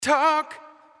Talk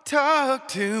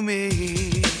to me.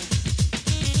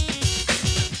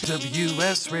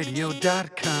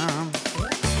 WSRadio.com.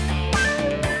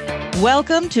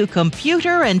 Welcome to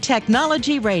Computer and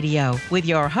Technology Radio with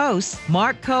your hosts,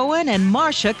 Mark Cohen and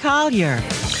Marcia Collier.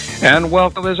 And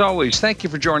welcome as always. Thank you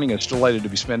for joining us. Delighted to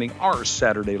be spending our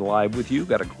Saturday live with you.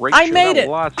 Got a great show. I made it.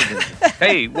 Lots of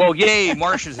Hey, well, yay,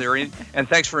 Marcia's there. And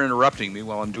thanks for interrupting me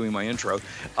while I'm doing my intro.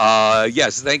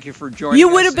 Yes, thank you for joining us. You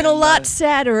would have been a lot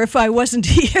sadder if I wasn't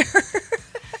here.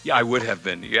 Yeah, I would have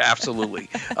been. Yeah, absolutely.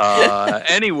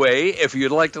 Anyway, if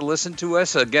you'd like to listen to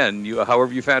us, again,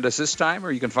 however you found us this time,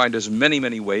 or you can find us many,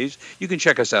 many ways. You can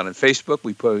check us out on Facebook.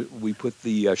 We put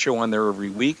the show on there every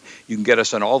week. You can get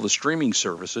us on all the streaming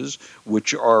services,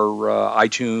 which are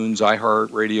iTunes,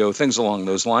 iHeartRadio, things along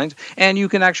those lines. And you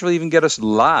can actually even get us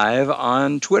live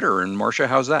on Twitter. And Marcia,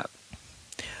 how's that?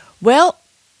 Well,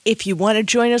 if you want to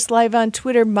join us live on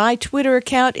Twitter, my Twitter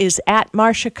account is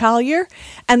 @Marcia Collier,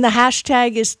 and the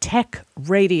hashtag is Tech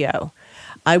Radio.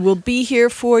 I will be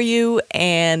here for you,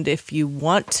 and if you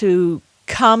want to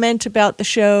comment about the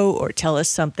show or tell us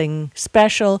something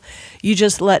special, you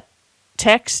just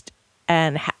text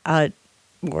and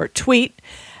or tweet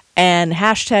and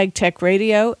hashtag Tech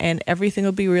Radio, and everything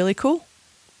will be really cool.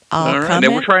 I'll comment,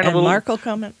 and we're trying and Mark will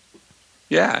comment.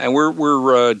 Yeah, and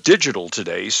we're digital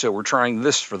today, so we're trying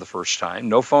this for the first time.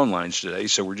 No phone lines today,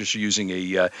 so we're just using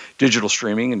a digital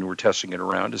streaming, and we're testing it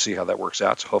around to see how that works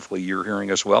out. So hopefully you're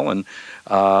hearing us well, and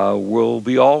we'll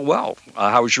be all well.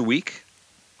 How was your week?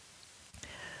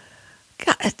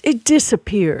 God, it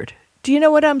disappeared. Do you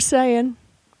know what I'm saying?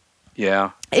 Yeah.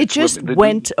 It just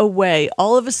went away.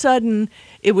 All of a sudden,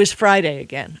 it was Friday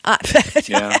again. I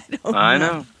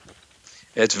know.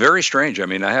 It's very strange. I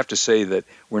mean, I have to say that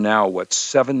we're now,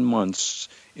 7 months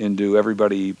into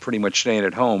everybody pretty much staying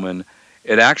at home, and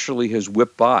it actually has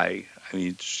whipped by. I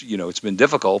mean, it's been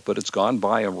difficult, but it's gone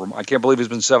by. I can't believe it's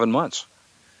been 7 months.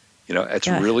 It's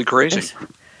really crazy.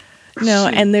 No,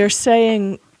 and they're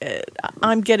saying,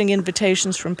 I'm getting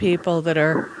invitations from people that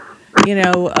are,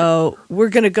 we're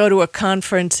going to go to a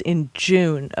conference in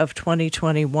June of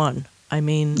 2021. I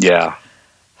mean... Yeah.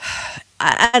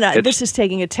 This is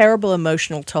taking a terrible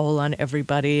emotional toll on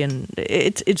everybody, and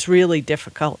it's really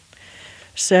difficult.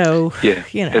 So, yeah,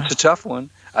 it's a tough one.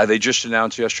 They just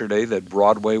announced yesterday that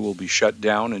Broadway will be shut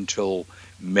down until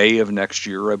May of next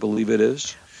year, I believe it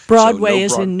is. Broadway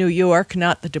is in New York,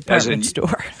 not the department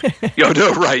store.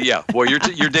 Right, yeah. Well, you're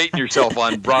dating yourself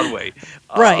on Broadway.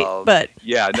 Right, but...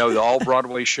 Yeah, no, all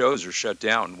Broadway shows are shut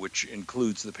down, which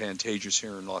includes the Pantages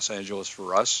here in Los Angeles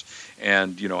for us.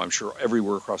 And, I'm sure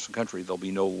everywhere across the country there'll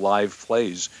be no live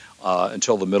plays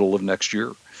until the middle of next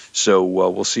year. So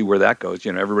we'll see where that goes.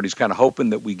 Everybody's kind of hoping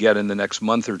that we get in the next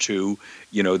month or two,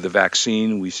 the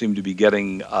vaccine. We seem to be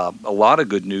getting a lot of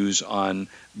good news on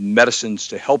medicines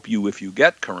to help you if you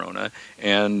get corona.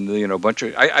 And, a bunch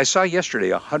of, I saw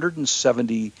yesterday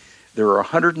 170, there are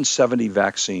 170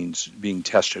 vaccines being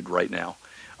tested right now.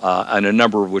 And a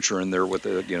number of which are in there with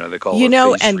the, they call it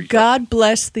phase 3 and God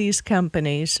bless these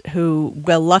companies who,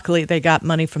 well, luckily they got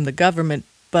money from the government,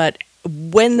 but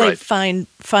when they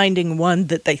finding one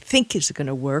that they think is going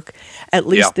to work, at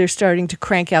least they're starting to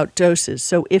crank out doses.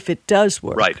 So if it does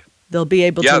work, they'll be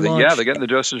able to launch. Yeah, they're getting the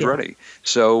doses ready.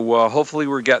 So hopefully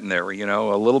we're getting there,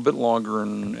 a little bit longer,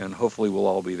 and hopefully we'll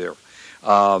all be there.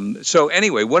 So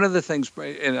anyway, one of the things,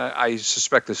 and I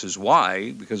suspect this is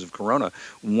why, because of Corona,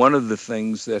 one of the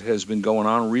things that has been going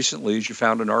on recently is you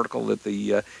found an article that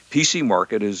the PC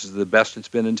market is the best it's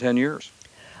been in 10 years.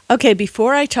 Okay,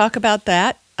 before I talk about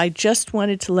that, I just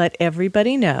wanted to let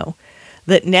everybody know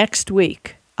that next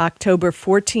week, October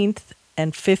 14th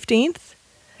and 15th,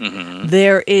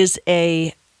 there is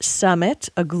a summit,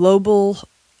 a global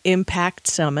impact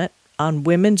summit on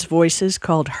women's voices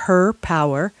called Her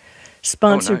Power,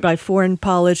 sponsored by Foreign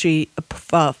Policy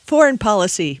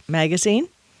magazine.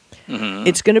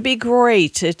 It's going to be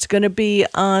great. It's going to be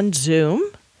on Zoom.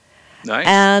 Nice.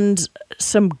 And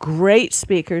some great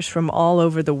speakers from all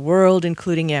over the world,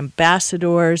 including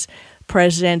ambassadors,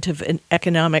 president of an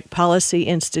Economic Policy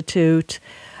Institute,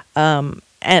 and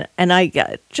I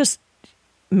got just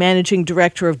managing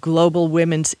director of Global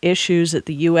Women's Issues at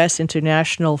the U.S.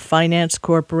 International Finance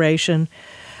Corporation.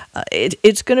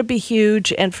 It's going to be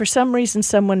huge, and for some reason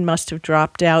someone must have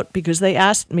dropped out because they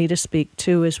asked me to speak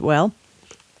too as well.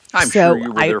 I'm sure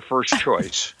you were their first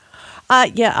choice.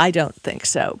 Yeah, I don't think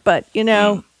so. But,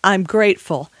 I'm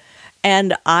grateful.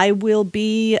 And I will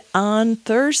be on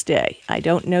Thursday. I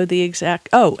don't know the exact...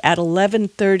 at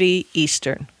 11:30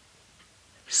 Eastern.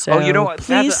 So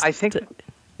I think...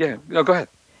 Yeah, no, go ahead.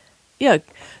 Yeah.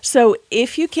 So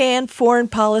if you can, Foreign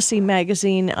Policy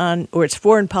Magazine it's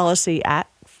Foreign Policy at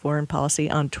Foreign Policy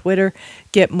on Twitter.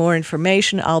 Get more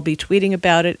information. I'll be tweeting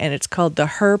about it, and it's called the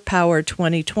Her Power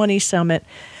 2020 Summit.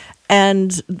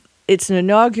 And it's an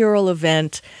inaugural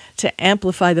event to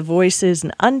amplify the voices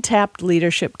and untapped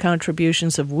leadership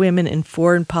contributions of women in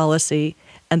foreign policy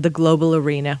and the global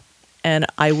arena. And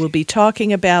I will be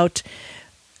talking about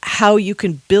how you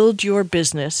can build your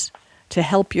business to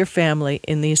help your family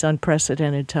in these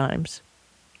unprecedented times.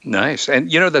 Nice. And,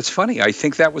 that's funny. I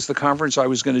think that was the conference I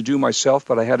was going to do myself,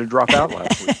 but I had to drop out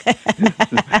last week.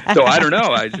 So I don't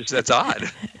know. That's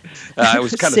odd. I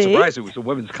was kind of surprised it was a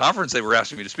women's conference they were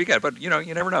asking me to speak at, but, you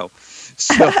never know.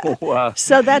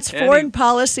 So that's Foreign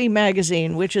Policy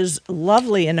Magazine, which is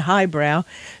lovely and highbrow.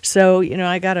 So,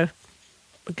 I got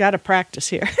to practice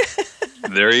here.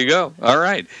 There you go. All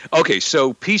right. Okay,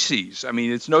 so PCs. I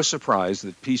mean, it's no surprise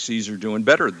that PCs are doing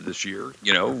better this year.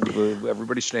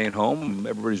 Everybody's staying home.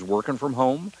 Everybody's working from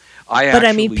home.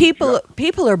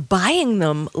 People are buying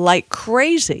them like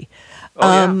crazy.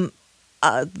 Oh,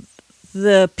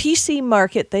 The PC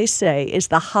market, they say, is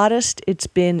the hottest it's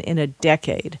been in a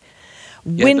decade.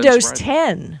 Windows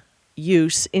 10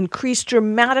 use increased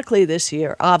dramatically this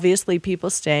year. Obviously, people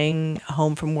staying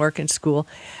home from work and school.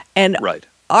 And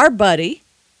our buddy,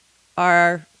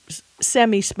 our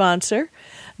semi-sponsor,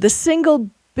 the single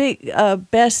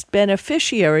best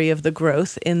beneficiary of the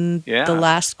growth in the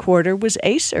last quarter was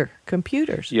Acer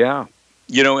Computers. Yeah.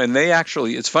 And they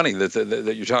actually, it's funny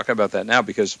that you're talking about that now,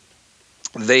 because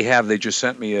they just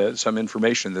sent me some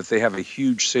information that they have a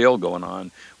huge sale going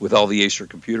on with all the Acer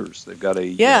computers. They've got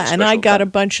and I got a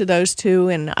bunch of those too,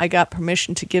 and I got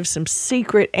permission to give some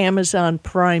secret Amazon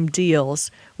Prime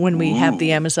deals when we have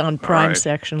the Amazon Prime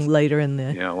section later in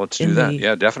the. Yeah, let's do that.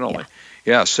 Yeah, definitely.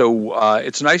 Yeah, so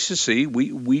it's nice to see.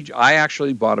 I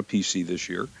actually bought a PC this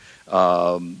year.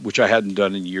 Which I hadn't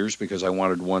done in years because I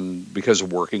wanted one because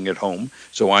of working at home.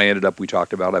 So I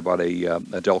bought a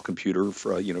Dell computer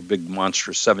for a big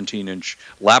monstrous 17-inch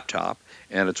laptop,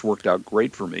 and it's worked out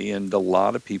great for me. And a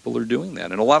lot of people are doing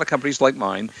that, and a lot of companies like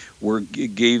mine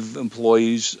gave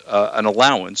employees an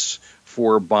allowance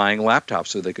for buying laptops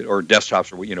so they could, or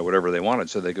desktops, or whatever they wanted,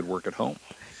 so they could work at home.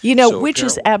 Which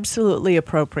is absolutely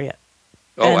appropriate.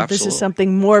 Oh, and absolutely. This is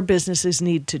something more businesses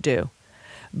need to do.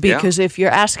 Because if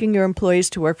you're asking your employees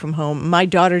to work from home, my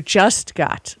daughter just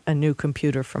got a new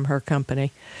computer from her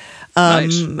company.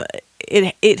 Nice.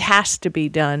 It has to be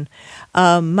done.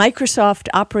 Microsoft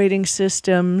operating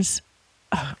systems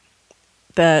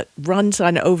that runs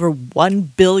on over 1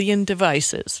 billion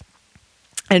devices.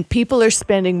 And people are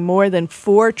spending more than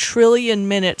 4 trillion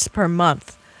minutes per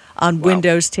month on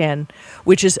Windows 10,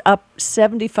 which is up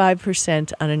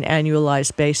 75% on an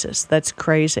annualized basis. That's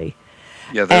crazy.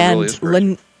 Yeah, that really is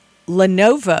great.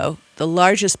 Lenovo, the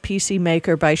largest PC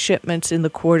maker by shipments in the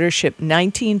quarter, shipped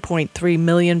 19.3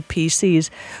 million PCs,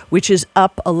 which is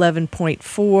up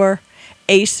 11.4.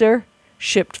 Acer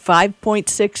shipped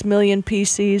 5.6 million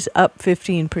PCs, up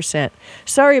 15%.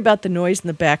 Sorry about the noise in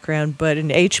the background, but an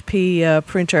HP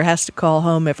printer has to call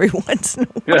home every once in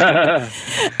a while.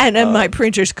 And then my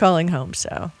printer's calling home,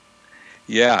 so...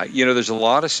 Yeah, there's a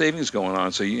lot of savings going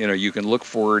on, so you can look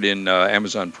for it in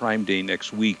Amazon Prime Day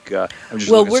next week. We're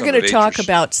going to talk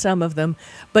about some of them,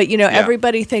 but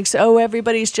everybody thinks,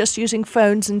 everybody's just using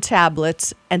phones and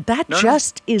tablets, and that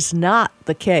is not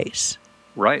the case.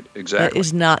 Right, exactly. That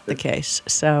is not the case.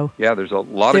 So there's a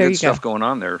lot of good stuff going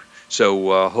on there.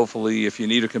 So hopefully, if you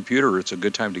need a computer, it's a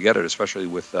good time to get it, especially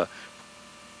with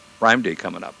Prime Day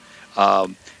coming up.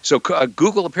 So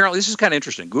Google, apparently, this is kind of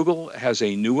interesting. Google has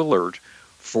a new alert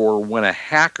for when a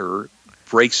hacker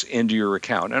breaks into your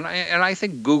account. And I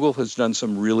think Google has done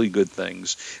some really good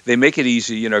things. They make it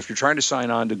easy. If you're trying to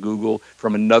sign on to Google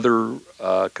from another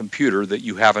computer that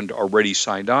you haven't already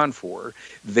signed on for,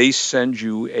 they send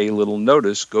you a little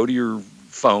notice. Go to your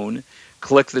phone,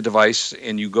 click the device,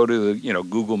 and you go to the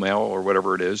Google Mail or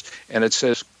whatever it is, and it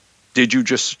says, did you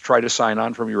just try to sign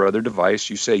on from your other device?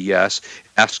 You say yes,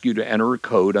 ask you to enter a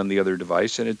code on the other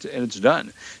device, and it's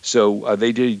done. So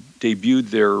they debuted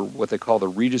their what they call the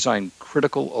redesigned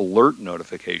critical alert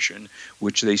notification,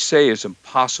 which they say is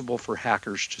impossible for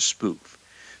hackers to spoof.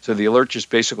 So the alert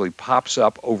just basically pops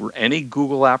up over any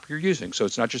Google app you're using. So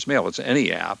it's not just Mail, it's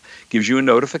any app, gives you a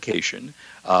notification.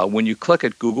 When you click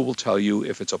it, Google will tell you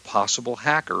if it's a possible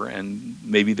hacker and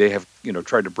maybe they have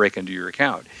tried to break into your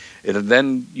account. And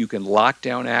then you can lock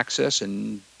down access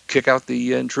and kick out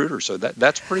the intruder. So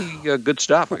that's pretty good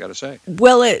stuff, I got to say.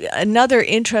 Well, another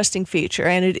interesting feature,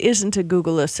 and it isn't a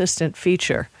Google Assistant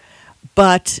feature,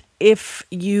 but if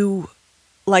you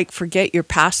like forget your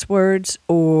passwords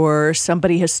or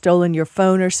somebody has stolen your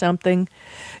phone or something,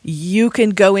 you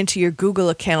can go into your Google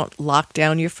account, lock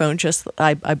down your phone, just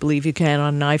I believe you can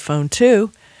on an iPhone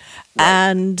too. Right.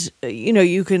 And,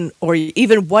 you can, or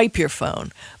even wipe your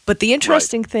phone. But the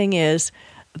interesting thing is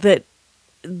that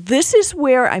this is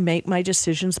where I make my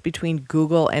decisions between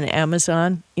Google and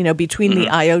Amazon, between the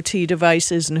IoT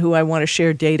devices and who I want to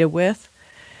share data with.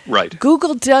 Right.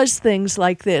 Google does things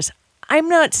like this. I'm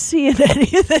not seeing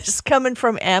any of this coming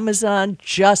from Amazon,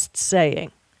 just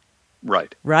saying.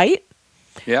 Right. Right?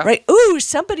 Yeah. Right. Ooh,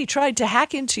 somebody tried to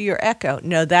hack into your Echo.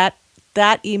 No, that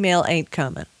email ain't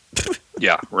coming.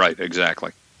 Yeah, right,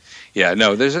 exactly. Yeah,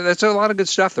 no, that's a lot of good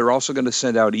stuff. They're also going to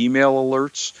send out email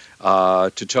alerts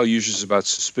to tell users about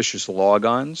suspicious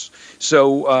logons.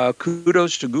 So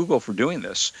kudos to Google for doing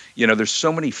this. There's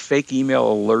so many fake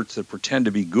email alerts that pretend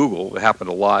to be Google. It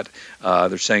happened a lot.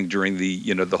 They're saying during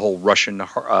the whole Russian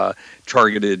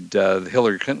targeted the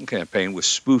Hillary Clinton campaign with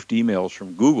spoofed emails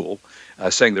from Google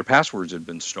saying their passwords had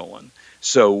been stolen.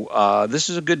 So this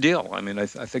is a good deal. I mean, I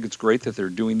think it's great that they're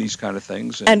doing these kind of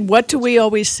things. And what do we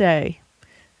always say?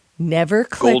 Never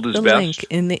click the link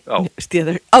in the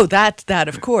other. Oh, that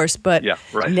of course, but yeah,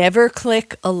 right. Never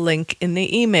click a link in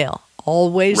the email.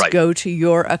 Always go to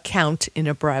your account in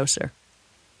a browser.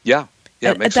 Yeah,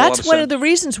 it makes a lot of sense. That's one of the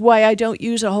reasons why I don't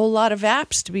use a whole lot of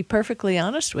apps, to be perfectly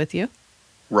honest with you.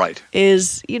 Right.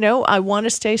 Is, I want to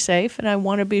stay safe and I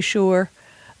want to be sure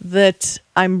that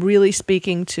I'm really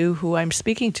speaking to who I'm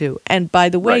speaking to. And by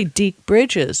the way, Deke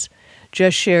Bridges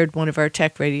just shared one of our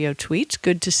Tech Radio tweets.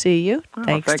 Good to see you.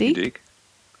 Thanks, thank Deke. you, Deke.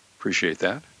 Appreciate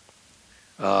that.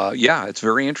 Yeah, it's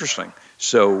very interesting.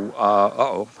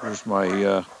 So, there's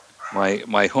my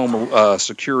my home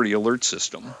security alert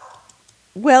system.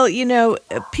 Well,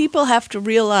 people have to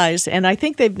realize, and I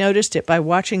think they've noticed it by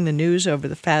watching the news over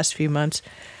the past few months,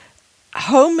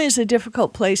 home is a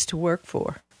difficult place to work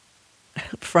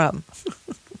from.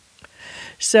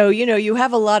 So, you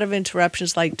have a lot of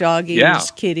interruptions like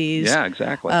doggies, kitties. Yeah,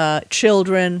 exactly.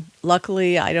 Children.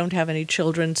 Luckily, I don't have any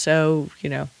children, so,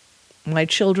 my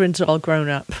children's all grown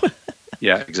up.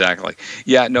 Yeah, exactly.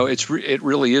 Yeah, no, it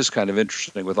really is kind of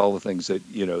interesting with all the things that,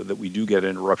 that we do get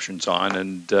interruptions on,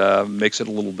 and makes it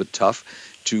a little bit tough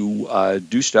to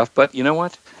do stuff. But you know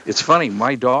what? It's funny.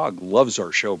 My dog loves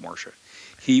our show, Marcia.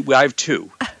 I have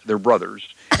two. They're brothers.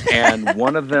 And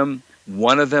one of them,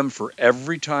 for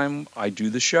every time I do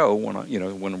the show,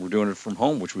 when we're doing it from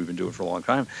home, which we've been doing for a long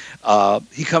time,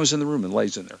 he comes in the room and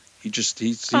lays in there. He's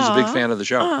a big fan of the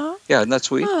show. Yeah, isn't that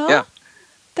sweet? Yeah,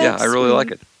 I really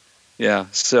like it. Yeah,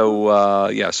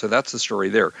 so so that's the story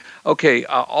there. Okay,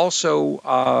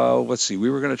 also, let's see.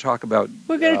 We're going to talk about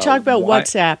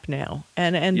WhatsApp now,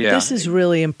 and this is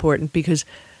really important because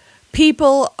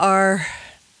people are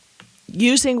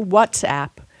using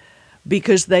WhatsApp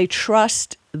because they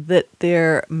trust that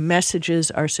their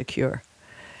messages are secure.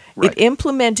 Right. It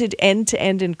implemented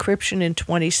end-to-end encryption in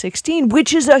 2016,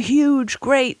 which is a huge,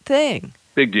 great thing.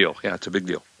 Big deal. Yeah, it's a big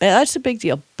deal. That's a big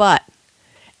deal. But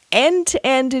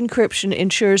end-to-end encryption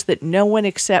ensures that no one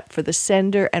except for the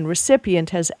sender and recipient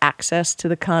has access to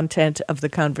the content of the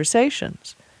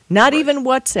conversations. Not even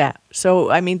WhatsApp. So,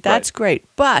 that's great.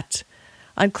 But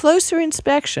on closer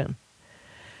inspection,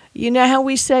 you know how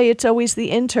we say it's always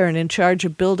the intern in charge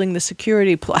of building the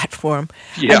security platform?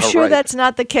 Yeah, I'm sure that's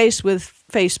not the case with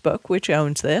Facebook, which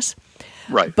owns this.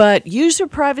 Right. But user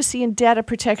privacy and data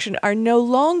protection are no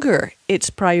longer its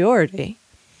priority.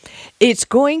 It's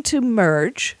going to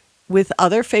merge with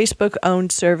other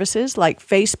Facebook-owned services like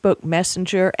Facebook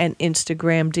Messenger and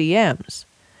Instagram DMs.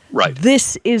 Right.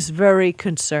 This is very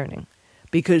concerning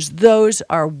because those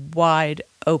are wide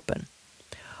open.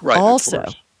 Right. Also,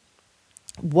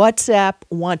 WhatsApp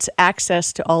wants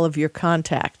access to all of your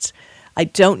contacts. I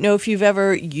don't know if you've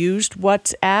ever used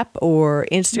WhatsApp or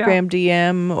Instagram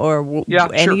DM or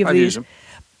any of these.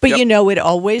 But it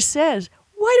always says,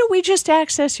 why don't we just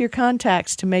access your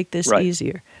contacts to make this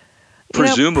easier?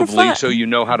 Presumably so you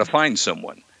know how to find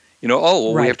someone.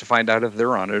 We have to find out if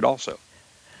they're on it also.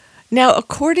 Now,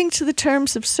 according to the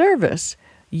terms of service,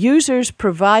 users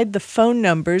provide the phone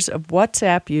numbers of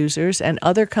WhatsApp users and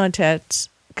other contents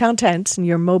in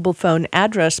your mobile phone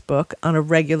address book on a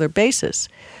regular basis.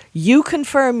 You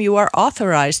confirm you are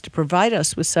authorized to provide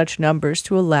us with such numbers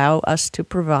to allow us to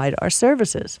provide our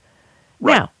services.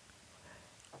 Right. Now,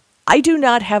 I do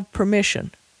not have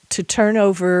permission to turn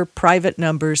over private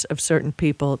numbers of certain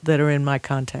people that are in my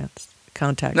contacts.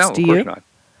 No, do of you? course not.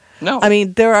 No.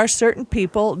 There are certain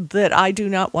people that I do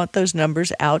not want those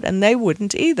numbers out, and they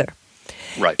wouldn't either.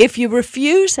 Right. If you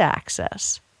refuse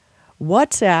access,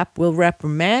 WhatsApp will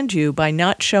reprimand you by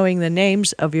not showing the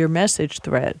names of your message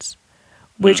threads,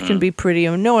 which can be pretty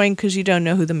annoying because you don't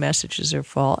know who the messages are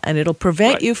for. And it'll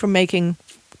prevent you from making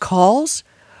calls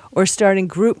or starting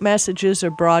group messages or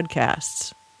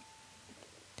broadcasts.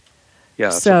 Yeah.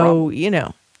 That's a So,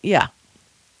 problem. yeah.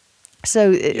 So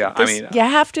Yeah. I mean, you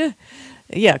have to,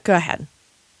 go ahead.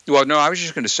 well, no, I was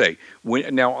just going to say,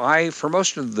 for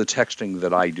most of the texting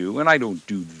that I do, and I don't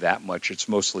do that much, it's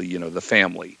mostly, the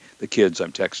family, the kids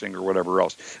I'm texting or whatever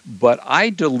else, but I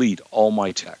delete all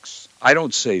my texts. I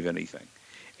don't save anything.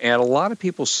 And a lot of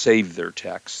people save their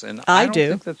texts, and I don't do.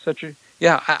 think that's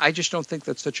I just don't think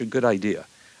that's such a good idea.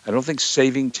 I don't think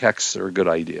saving texts are a good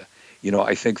idea.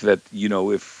 I think that,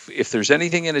 if there's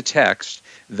anything in a text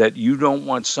that you don't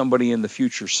want somebody in the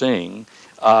future seeing,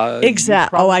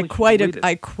 Exactly. Oh, I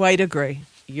quite agree.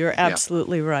 You're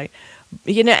absolutely right.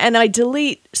 And I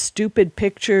delete stupid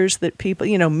pictures that people,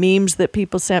 memes that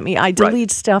people sent me. I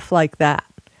delete stuff like that.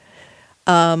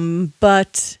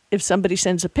 But if somebody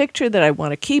sends a picture that I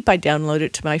want to keep, I download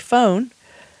it to my phone.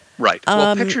 Right.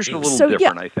 Well, pictures are a little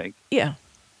different, I think. Yeah.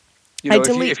 I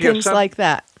delete things like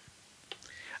that.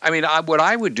 I mean, what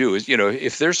I would do is,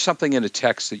 if there's something in a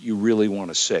text that you really want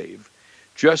to save,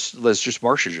 as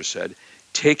Marcia just said,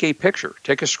 take a picture,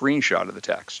 take a screenshot of the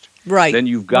text. Right. Then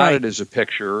you've got it as a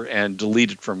picture and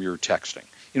delete it from your texting.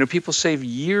 People save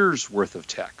years worth of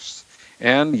texts.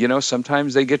 And,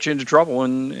 sometimes they get you into trouble,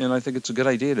 and I think it's a good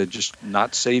idea to just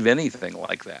not save anything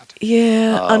like that.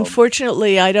 Yeah,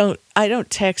 unfortunately, I don't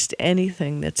text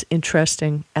anything that's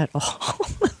interesting at all.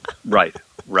 Right.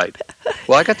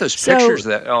 Well, I got those pictures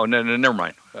that. Oh no, never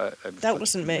mind. That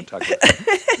wasn't me. Oh,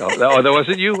 that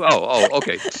wasn't you. Oh,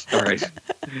 okay. All right.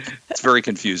 It's very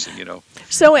confusing,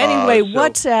 So anyway,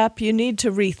 WhatsApp, you need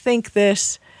to rethink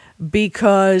this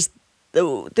because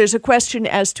there's a question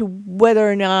as to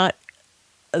whether or not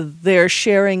their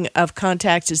sharing of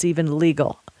contacts is even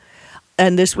legal.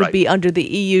 And this would be under the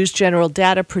EU's General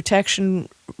Data Protection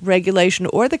Regulation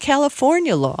or the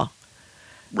California law.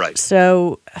 Right.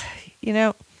 So,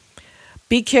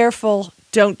 be careful.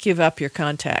 Don't give up your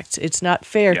contacts. It's not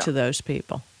fair to those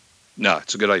people. No,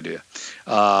 it's a good idea.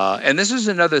 And this is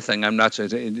another thing I'm not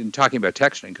saying, in talking about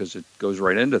texting, because it goes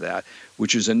right into that,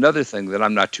 which is another thing that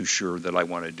I'm not too sure that I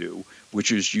want to do,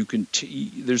 which is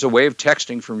there's a way of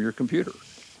texting from your computer.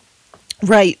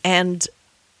 Right. And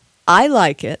I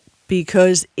like it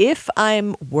because if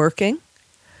I'm working,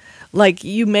 like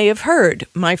you may have heard,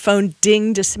 my phone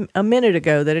dinged a minute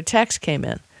ago that a text came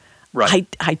in.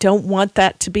 Right. I don't want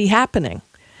that to be happening.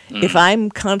 If I'm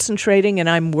concentrating and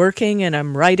I'm working and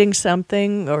I'm writing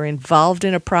something or involved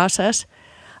in a process,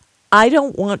 I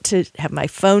don't want to have my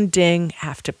phone ding,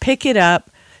 have to pick it up,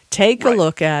 take a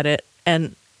look at it,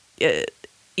 and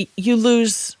you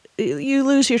lose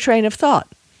your train of thought.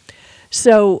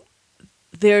 So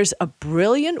there's a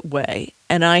brilliant way,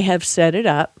 and I have set it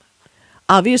up.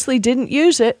 Obviously didn't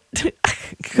use it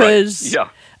because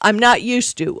I'm not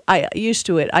used to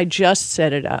it. I just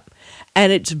set it up.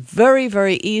 And it's very,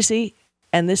 very easy.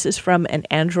 And this is from an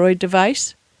Android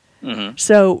device. Mm-hmm.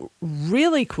 So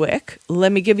really quick,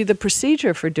 let me give you the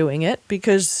procedure for doing it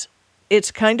because it's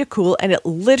kind of cool. And it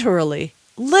literally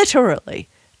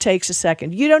takes a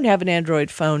second. You don't have an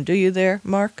Android phone, do you there,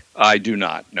 Mark? I do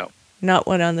not, no. Not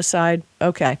one on the side?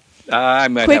 Okay. I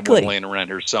might have one laying around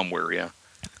here somewhere, yeah.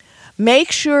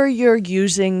 Make sure you're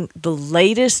using the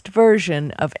latest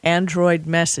version of Android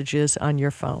Messages on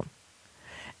your phone.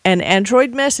 And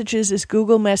Android Messages is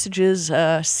Google Messages.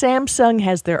 Samsung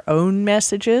has their own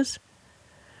messages.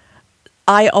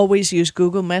 I always use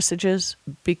Google Messages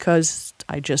because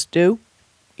I just do.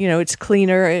 It's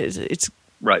cleaner. It's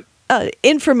right.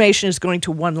 Information is going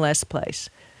to one less place.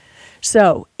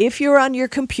 So if you're on your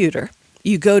computer,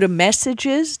 you go to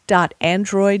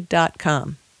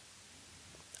messages.android.com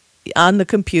on the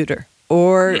computer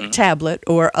or tablet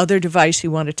or other device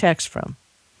you want to text from.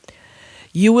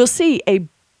 You will see a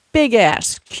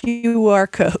big-ass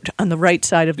QR code on the right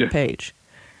side of the page.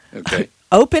 Okay.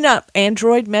 Open up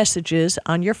Android Messages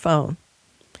on your phone.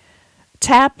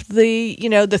 Tap the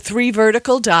three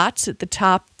vertical dots at the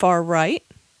top far right,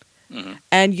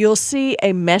 and you'll see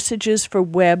a Messages for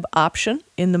Web option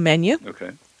in the menu.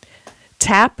 Okay.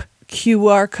 Tap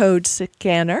QR code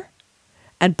scanner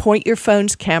and point your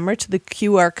phone's camera to the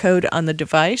QR code on the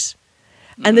device.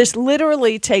 And this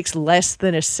literally takes less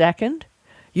than a second.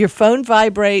 Your phone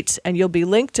vibrates and you'll be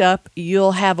linked up.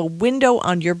 You'll have a window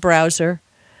on your browser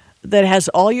that has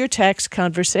all your text,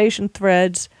 conversation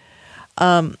threads,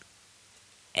 and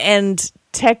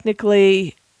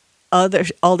technically all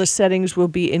the settings will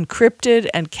be encrypted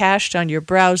and cached on your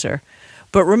browser.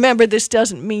 But remember, this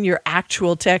doesn't mean your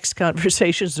actual text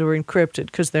conversations are encrypted,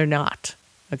 because they're not.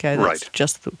 Okay, that's Right.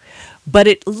 just the. But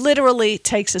it literally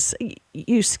takes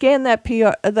you scan that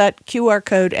that QR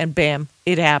code, and bam,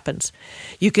 it happens.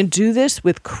 You can do this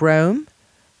with Chrome,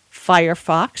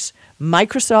 Firefox,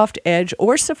 Microsoft Edge,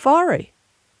 or Safari.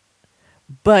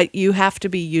 But you have to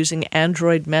be using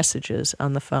Android messages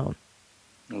on the phone.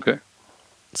 Okay.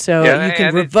 So Yeah, you can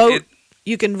and revoke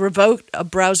you can revoke a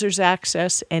browser's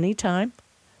access anytime.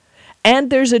 And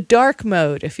there's a dark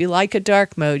mode. If you like a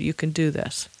dark mode, you can do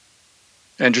this.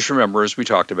 And just remember, as we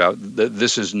talked about, that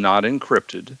this is not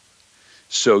encrypted.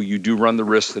 So you do run the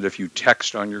risk that if you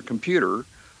text on your computer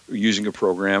using a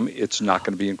program, it's not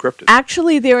going to be encrypted.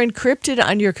 Actually, they're encrypted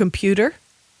on your computer,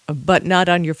 but not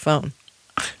on your phone,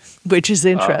 which is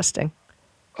interesting.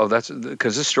 Oh, that's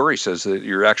because this story says that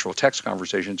your actual text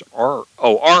conversations are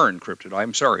encrypted.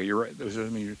 I'm sorry, you're right.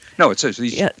 No, it says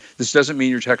these. Yeah. This doesn't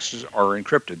mean your texts are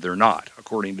encrypted. They're not,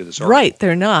 according to this article. Right,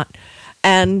 they're not.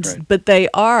 But they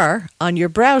are on your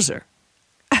browser.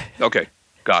 Okay,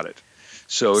 got it.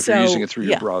 So if you're using it through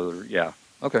your browser, yeah.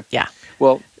 Okay. Yeah.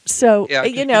 Well, So, yeah,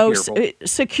 just be careful.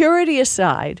 security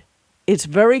aside, it's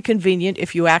very convenient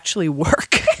if you actually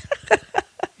work.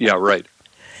 Yeah, right.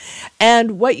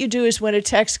 And what you do is when a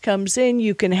text comes in,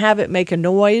 you can have it make a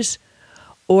noise,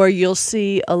 or you'll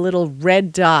see a little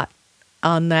red dot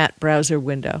on that browser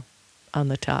window on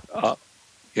the top.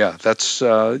 Yeah, that's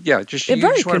Just you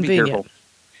very just want to be convenient. careful.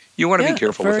 You want to Yeah, be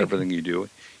careful with very everything you do.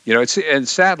 And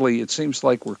sadly, it seems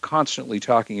like we're constantly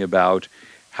talking about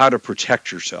how to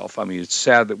protect yourself. I mean, it's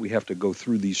sad that we have to go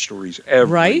through these stories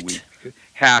every week.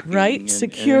 Hacking, Right. and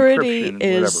Security encryption,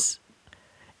 is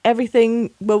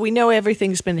everything. Well, we know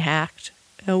everything's been hacked.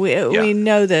 We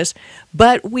know this,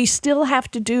 but we still have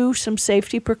to do some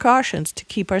safety precautions to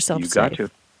keep ourselves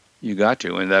safe. You got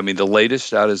to. And I mean, the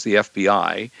latest out is the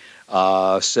FBI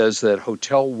says that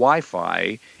hotel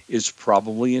Wi-Fi is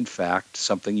probably, in fact,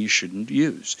 something you shouldn't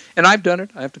use. And I've done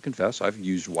it. I have to confess. I've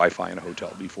used Wi-Fi in a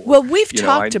hotel before. Well, we've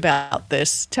talked about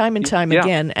this time and time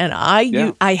again, and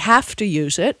I have to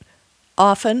use it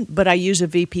often, but I use a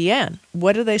VPN.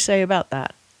 What do they say about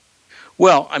that?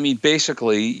 Well, I mean,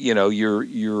 basically,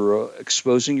 you're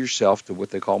exposing yourself to what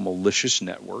they call malicious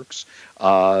networks.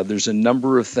 There's a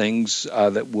number of things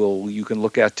that you can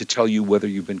look at to tell you whether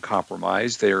you've been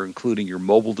compromised. They are including your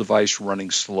mobile device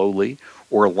running slowly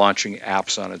or launching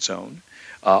apps on its own,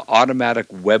 automatic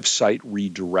website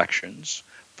redirections,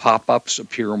 pop-ups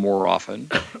appear more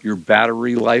often, your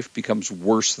battery life becomes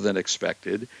worse than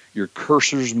expected, your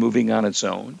cursor's moving on its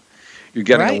own. You're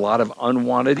getting a lot of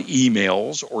unwanted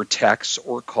emails or texts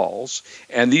or calls.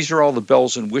 And these are all the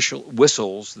bells and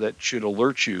whistles that should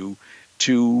alert you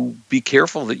to be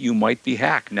careful that you might be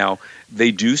hacked. Now,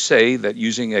 they do say that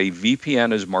using a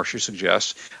VPN, as Marcia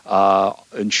suggests,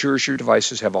 ensures your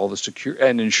devices have all the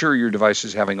ensure your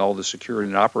devices having all the security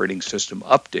and operating system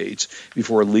updates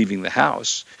before leaving the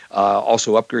house.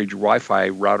 Also, upgrade your Wi-Fi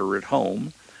router at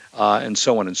home. And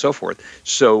so on and so forth.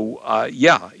 So,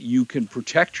 you can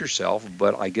protect yourself,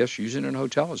 but I guess using it in a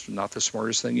hotel is not the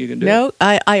smartest thing you can do. No,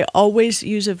 I always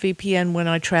use a VPN when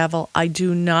I travel. I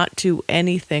do not do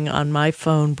anything on my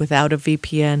phone without a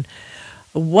VPN.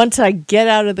 Once I get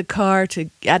out of the car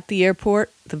at the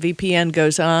airport, the VPN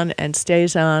goes on and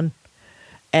stays on.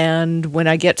 And when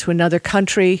I get to another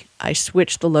country, I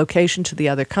switch the location to the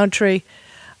other country.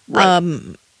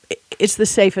 Right. It's the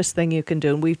safest thing you can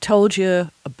do. And we've told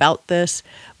you about this,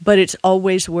 but it's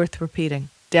always worth repeating.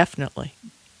 Definitely.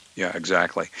 Yeah,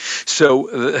 exactly. So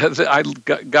I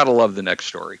got to love the next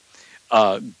story.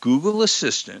 Google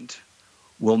Assistant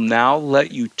will now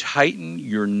let you tighten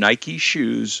your Nike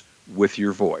shoes with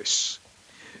your voice.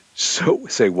 So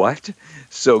say what?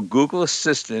 So Google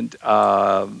Assistant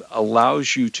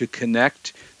allows you to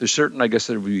connect. There's certain, I guess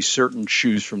there would be certain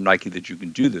shoes from Nike that you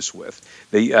can do this with.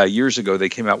 They years ago they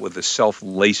came out with a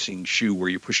self-lacing shoe where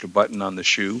you pushed a button on the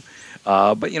shoe.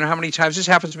 But you know how many times this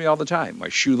happens to me all the time? My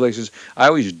shoelaces. I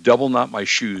always double knot my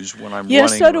shoes when I'm running. Yeah,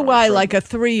 so do I, like a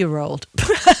 3-year-old.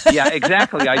 Yeah,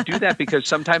 exactly. I do that because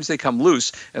sometimes they come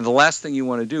loose, and the last thing you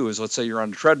want to do is, let's say you're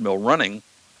on a treadmill running,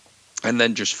 and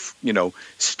then just,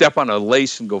 step on a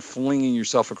lace and go flinging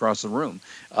yourself across the room.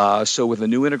 So with a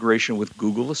new integration with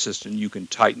Google Assistant, you can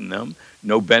tighten them.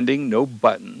 No bending, no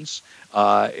buttons.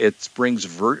 It brings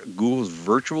Google's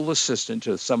virtual assistant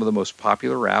to some of the most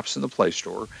popular apps in the Play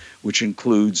Store, which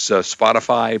includes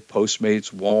Spotify,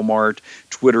 Postmates, Walmart,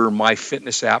 Twitter,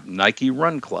 MyFitnessApp, Nike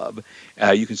Run Club.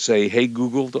 You can say, "Hey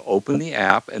Google," to open the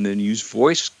app, and then use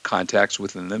voice contacts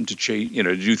within them to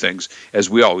do things as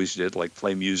we always did, like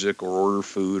play music or order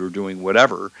food or doing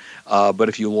whatever. But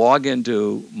if you log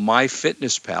into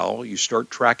MyFitnessPal, you start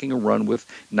tracking a run with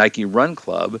Nike Run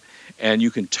Club, and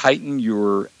you can tighten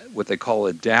your what they call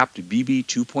Adapt BB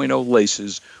 2.0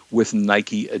 laces with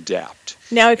Nike Adapt.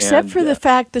 Now, except for the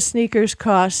fact the sneakers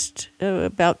cost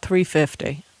about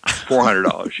 $350.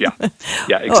 $400,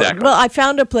 yeah, exactly. Well, I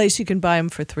found a place you can buy them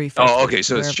for $350. Oh, okay,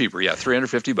 so it's cheaper, yeah,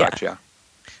 $350, yeah.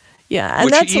 Yeah, and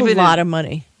Which that's a lot in- of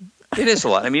money. It is a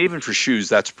lot. I mean, even for shoes,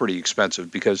 that's pretty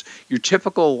expensive because your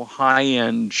typical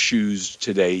high-end shoes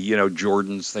today,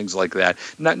 Jordans, things like that,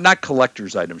 not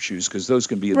collector's item shoes because those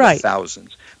can be in the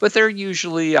thousands, but they're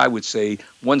usually, I would say,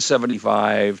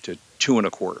 $175 to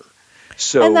 $225.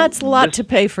 So, and that's a lot to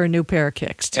pay for a new pair of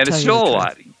kicks. And it's still a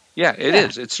lot. Yeah, it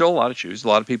is. It's still a lot of shoes. A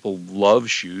lot of people love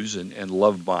shoes and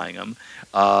love buying them.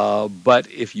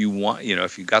 But if you want,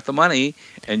 if you got the money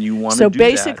and you want to do that. So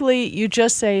basically, you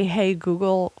just say, "Hey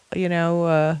Google,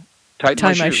 tie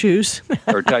my shoes."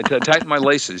 Or tighten my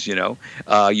laces, You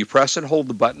press and hold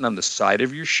the button on the side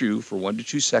of your shoe for 1 to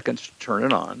 2 seconds to turn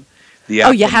it on.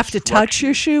 You have to touch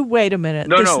your shoe? Wait a minute.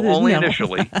 No, only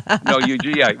initially. No,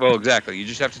 well, exactly. You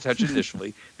just have to touch it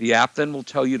initially. The app then will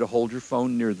tell you to hold your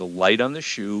phone near the light on the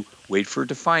shoe, wait for it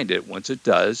to find it. Once it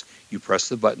does, you press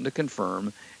the button to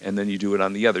confirm, and then you do it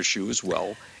on the other shoe as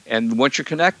well. And once you're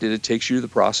connected, it takes you to the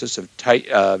process of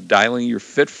dialing your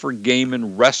fit for game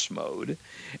and rest mode,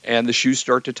 and the shoes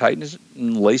start to tighten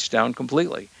and lace down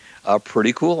completely.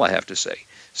 Pretty cool, I have to say.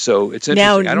 So it's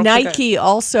interesting. Now, Nike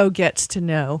also gets to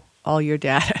know all your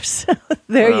data. So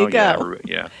there you go.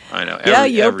 Yeah, I know.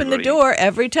 You open the door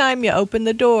every time you open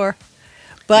the door.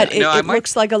 But it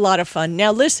looks like a lot of fun.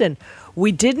 Now, listen,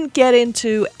 we didn't get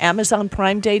into Amazon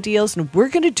Prime Day deals, and we're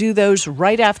going to do those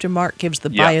right after Mark gives the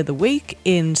buy of the week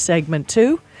in segment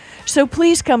 2. So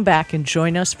please come back and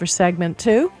join us for segment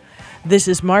 2. This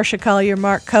is Marsha Collier,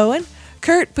 Mark Cohen,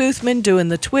 Kurt Boothman doing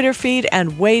the Twitter feed,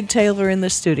 and Wade Taylor in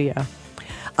the studio.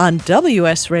 On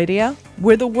WS Radio,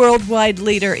 we're the worldwide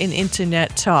leader in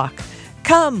Internet talk.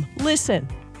 Come, listen,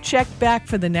 check back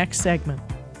for the next segment.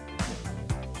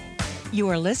 You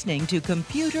are listening to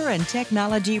Computer and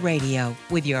Technology Radio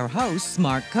with your hosts,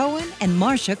 Mark Cohen and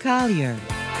Marsha Collier.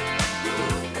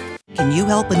 Can you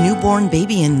help a newborn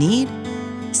baby in need?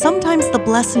 Sometimes the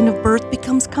blessing of birth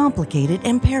becomes complicated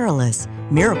and perilous.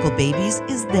 Miracle Babies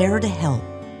is there to help.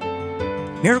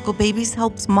 Miracle Babies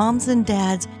helps moms and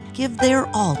dads give their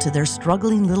all to their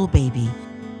struggling little baby,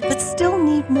 but still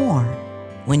need more.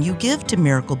 When you give to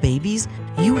Miracle Babies,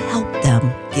 you help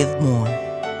them give more.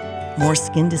 More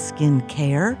skin-to-skin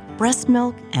care, breast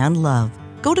milk, and love.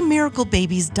 Go to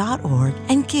miraclebabies.org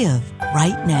and give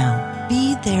right now.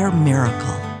 Be their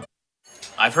miracle.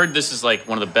 I've heard this is like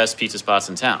one of the best pizza spots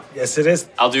in town. Yes, it is.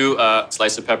 I'll do a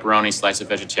slice of pepperoni, slice of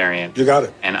vegetarian. You got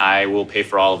it. And I will pay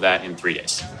for all of that in 3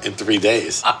 days. In 3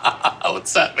 days?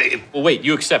 What's that mean? Well, wait,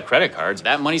 you accept credit cards.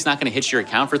 That money's not going to hit your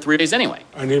account for 3 days anyway.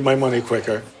 I need my money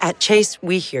quicker. At Chase,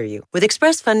 we hear you. With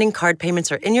Express Funding, card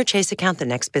payments are in your Chase account the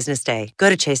next business day.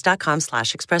 Go to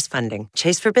chase.com/expressfunding.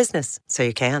 Chase for business, so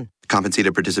you can.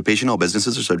 Compensated participation. All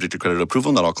businesses are subject to credit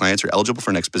approval. Not all clients are eligible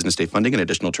for next business day funding, and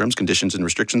additional terms, conditions, and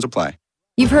restrictions apply.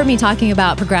 You've heard me talking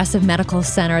about Progressive Medical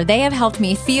Center. They have helped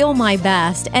me feel my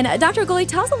best. And Dr. Gully,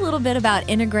 tell us a little bit about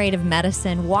integrative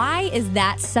medicine. Why is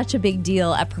that such a big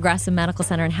deal at Progressive Medical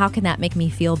Center, and how can that make me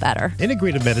feel better?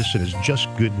 Integrative medicine is just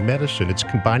good medicine. It's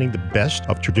combining the best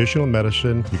of traditional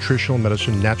medicine, nutritional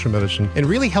medicine, natural medicine, and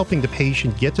really helping the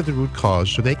patient get to the root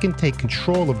cause so they can take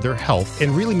control of their health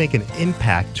and really make an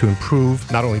impact to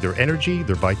improve not only their energy,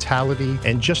 their vitality,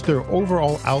 and just their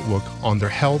overall outlook on their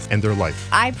health and their life.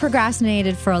 I procrastinated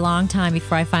for a long time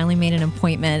before I finally made an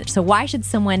appointment. So why should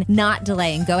someone not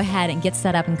delay and go ahead and get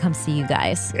set up and come see you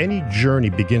guys? Any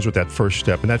journey begins with that first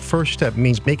step, and that first step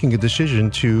means making a decision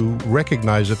to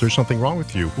recognize that there's something wrong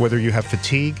with you. Whether you have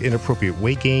fatigue, inappropriate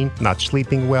weight gain, not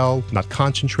sleeping well, not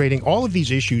concentrating, all of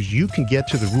these issues, you can get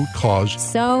to the root cause.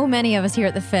 So many of us here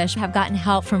at The Fish have gotten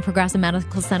help from Progressive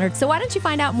Medical Center. So why don't you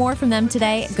find out more from them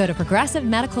today? Go to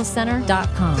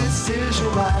progressivemedicalcenter.com. This is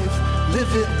your life,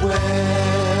 live it well.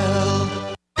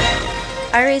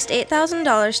 I raised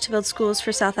 $8,000 to build schools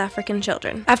for South African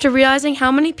children. After realizing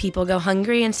how many people go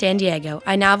hungry in San Diego,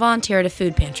 I now volunteer at a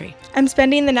food pantry. I'm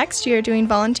spending the next year doing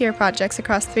volunteer projects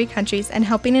across 3 countries and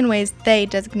helping in ways they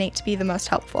designate to be the most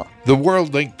helpful. The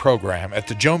WorldLink program at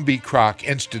the Joan B. Kroc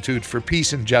Institute for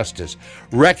Peace and Justice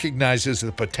recognizes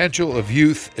the potential of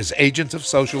youth as agents of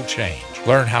social change.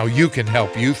 Learn how you can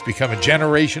help youth become a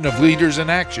generation of leaders in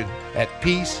action at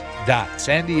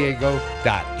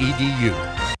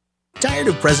peace.sandiego.edu. Tired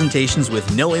of presentations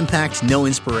with no impact, no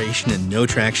inspiration, and no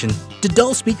traction? Do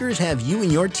dull speakers have you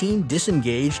and your team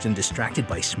disengaged and distracted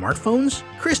by smartphones?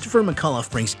 Christopher McAuliffe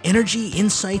brings energy,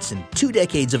 insights, and 2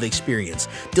 decades of experience,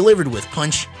 delivered with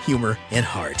punch, humor, and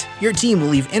heart. Your team will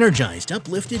leave energized,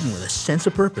 uplifted, and with a sense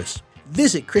of purpose.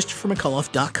 Visit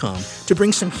ChristopherMcAuliffe.com to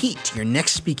bring some heat to your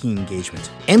next speaking engagement.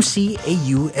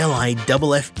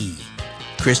 McAuliffe.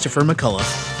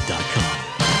 ChristopherMcAuliffe.com.